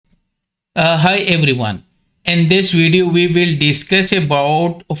Hi everyone. In this video we will discuss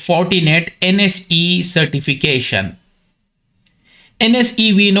about Fortinet NSE certification.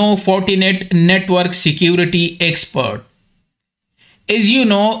 NSE, we know, Fortinet network security expert. As you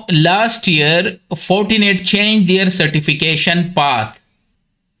know, last year Fortinet changed their certification path.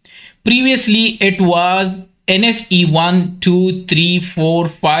 Previously it was NSE1, 2, 3, 4,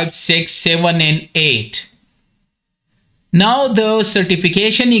 5, 6, 7 and 8. Now the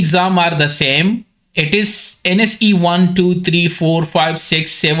certification exam are the same. It is NSE 1, 2, 3, 4, 5,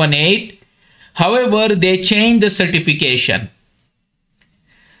 6, 7, 8. However, they changed the certification.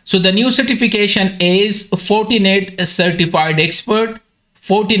 So the new certification is Fortinet Certified Expert,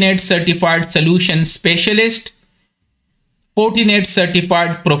 Fortinet Certified Solution Specialist, Fortinet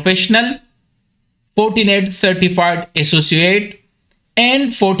Certified Professional, Fortinet Certified Associate,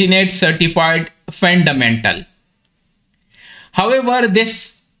 and Fortinet Certified Fundamental. However,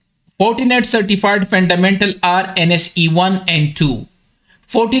 this Fortinet Certified Fundamental are NSE1 and 2.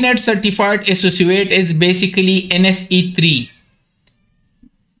 Fortinet Certified Associate is basically NSE3.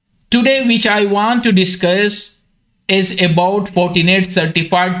 Today, which I want to discuss is about Fortinet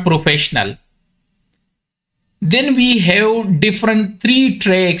Certified Professional. Then we have different 3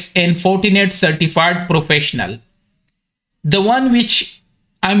 tracks in Fortinet Certified Professional. The one which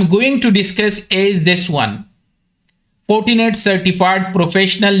I'm going to discuss is this one. Fortinet Certified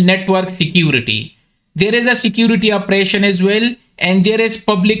Professional Network Security. There is a security operation as well, and there is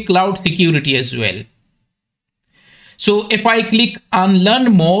public cloud security as well. So if I click on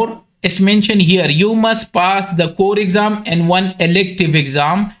learn more, it's mentioned here, you must pass the core exam and one elective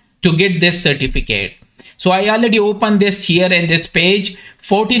exam to get this certificate. So I already opened this here in this page,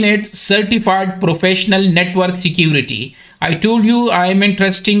 Fortinet Certified Professional Network Security. I told you I am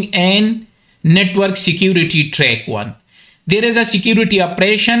interested in network security track 1. There is a security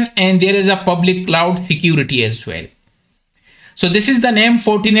operation and there is a public cloud security as well. So this is the name,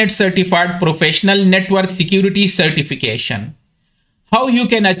 Fortinet Certified Professional Network Security Certification. How you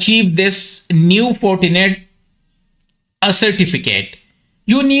can achieve this new Fortinet certificate?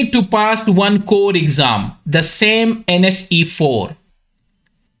 You need to pass one core exam, the same NSE4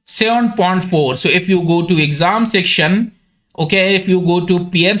 7.4. So if you go to exam section, okay, if you go to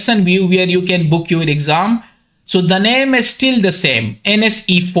Pearson view where you can book your exam, so the name is still the same,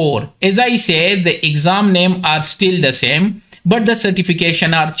 NSE4. As I said, the exam name are still the same, but the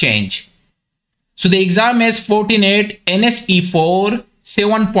certification are changed. So the exam is Fortinet NSE4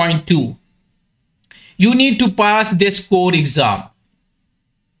 7.2. You need to pass this core exam.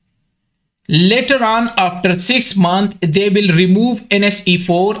 Later on, after 6 months, they will remove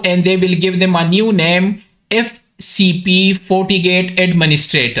NSE4 and they will give them a new name, FCP FortiGate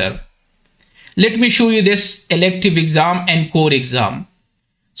Administrator. Let me show you this elective exam and core exam.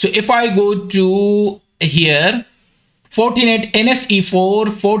 So if I go to here, Fortinet NSE4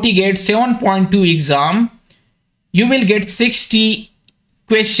 FortiGate 7.2 exam, you will get 60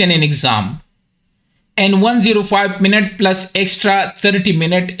 question in exam and 105 minute plus extra 30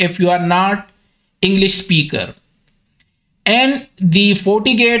 minute if you are not English speaker. And the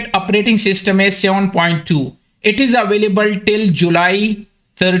FortiGate operating system is 7.2. It is available till July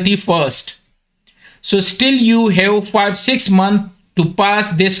 31st. So still you have 5-6 months to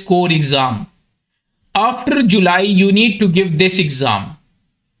pass this core exam. After July, you need to give this exam.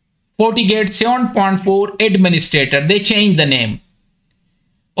 FortiGate 7.4 Administrator. They changed the name.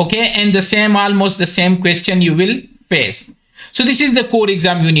 Okay, and the same, almost the same question you will face. So this is the core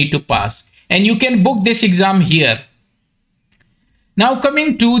exam you need to pass. And you can book this exam here. Now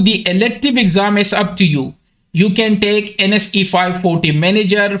coming to the elective exam, is up to you. You can take NSE5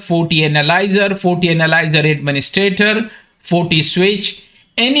 FortiManager, FortiAnalyzer, FortiAnalyzer Administrator, FortiSwitch,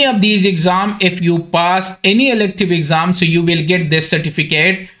 any of these exams. If you pass any elective exam, so you will get this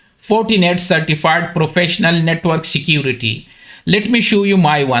certificate, Fortinet Certified Professional Network Security. Let me show you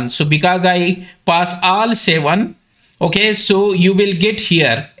my one. So because I pass all 7, okay, so you will get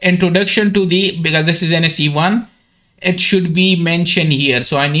here introduction to the, because this is NSE1, it should be mentioned here.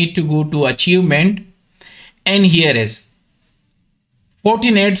 So I need to go to achievement. And here is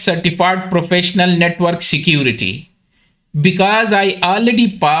Fortinet Certified Professional Network Security. Because I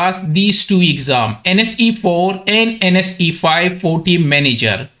already passed these 2 exams, NSE4 and NSE5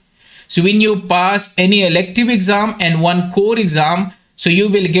 FortiManager. So when you pass any elective exam and one core exam, so you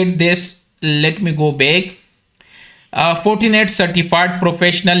will get this, let me go back, Fortinet Certified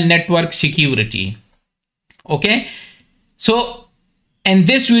Professional Network Security. Okay. So in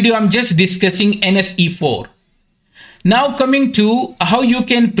this video, I'm just discussing NSE4. Now coming to how you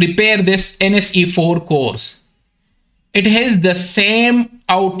can prepare this NSE4 course. it has the same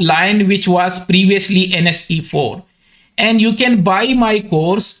outline which was previously NSE4. And you can buy my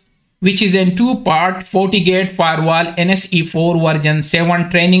course, which is in two-part FortiGate Firewall NSE4 version 7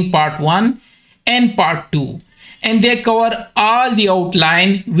 training part 1 and part 2. And they cover all the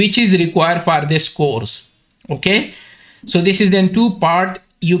outline which is required for this course. Okay, so this is in two-part.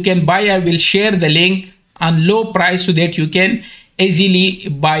 You can buy. I will share the link on low price so that you can easily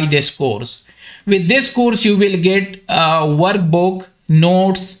buy this course. With this course, you will get workbook,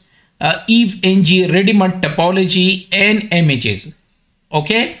 notes, EVE-NG, ready-made topology, and images.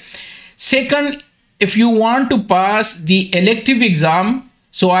 Okay. Second, if you want to pass the elective exam,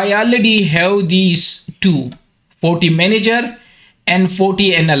 so I already have these two, FortiManager and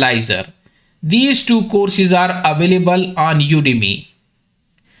FortiAnalyzer. These two courses are available on Udemy.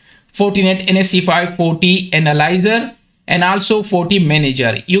 Fortinet NSE5 FortiAnalyzer and also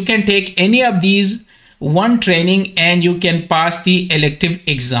FortiManager. You can take any of these one training and you can pass the elective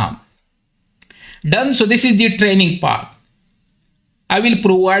exam. Done. So this is the training part. I will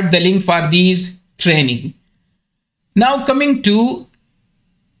provide the link for these training. Now coming to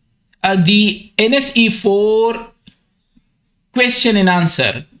the NSE4 question and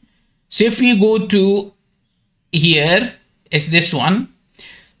answer. So if we go to here, is this one.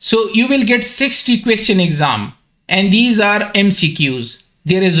 So you will get 60 question exam and these are MCQs.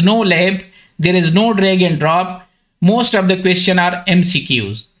 There is no lab, there is no drag and drop. Most of the question are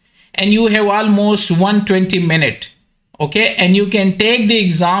MCQs and you have almost 120 minutes. Okay, and you can take the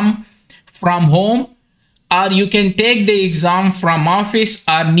exam from home or you can take the exam from office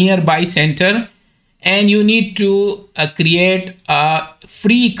or nearby center, and you need to create a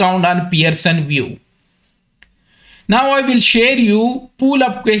free account on Pearson VUE. Now I will share you pool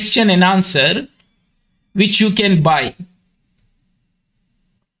of question and answer which you can buy.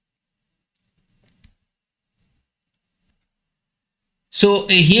 So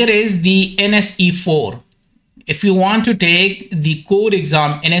here is the NSE4. If you want to take the core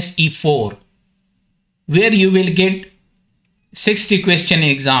exam NSE4, where you will get 60 question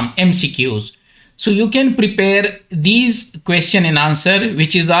exam MCQs. So you can prepare these question and answer,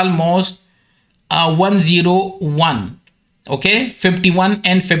 which is almost 101. Okay, 51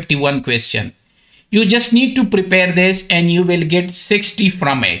 and 51 question. You just need to prepare this and you will get 60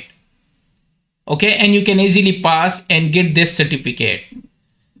 from it. Okay, and you can easily pass and get this certificate.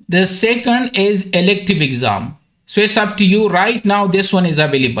 The second is elective exam. So it's up to you. Right now this one is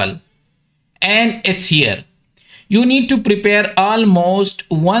available and it's here. You need to prepare almost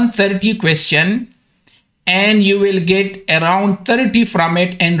 130 question and you will get around 30 from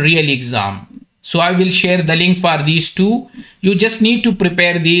it in real exam. So I will share the link for these two. You just need to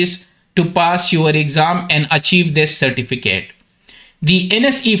prepare these to pass your exam and achieve this certificate. The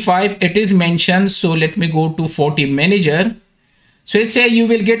NSE5, it is mentioned. So let me go to FortiManager. So it say you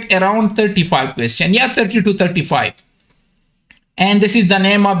will get around 35 question. Yeah, 30 to 35. And this is the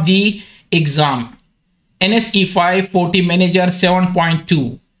name of the exam. NSE5 FortiManager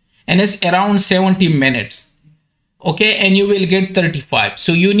 7.2. And it's around 70 minutes. Okay, and you will get 35.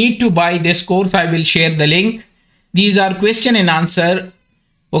 So you need to buy this course. I will share the link. These are question and answer,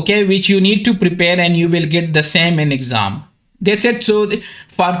 okay, which you need to prepare and you will get the same in exam. That's it. So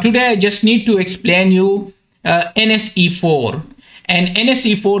for today, I just need to explain you NSE4. And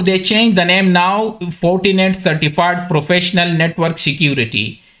NSE4, they changed the name now, Fortinet Certified Professional Network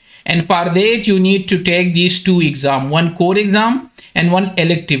Security. And for that, you need to take these two exams, one core exam and one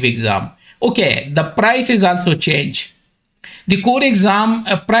elective exam. Okay, the price is also changed. The core exam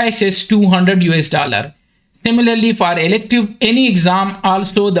price is $200 US. Similarly, for elective, any exam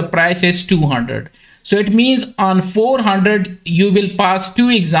also the price is 200. So it means on 400, you will pass two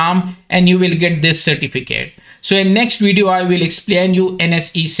exams and you will get this certificate. So in next video, I will explain you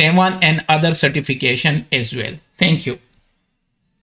NSE7 and other certification as well. Thank you.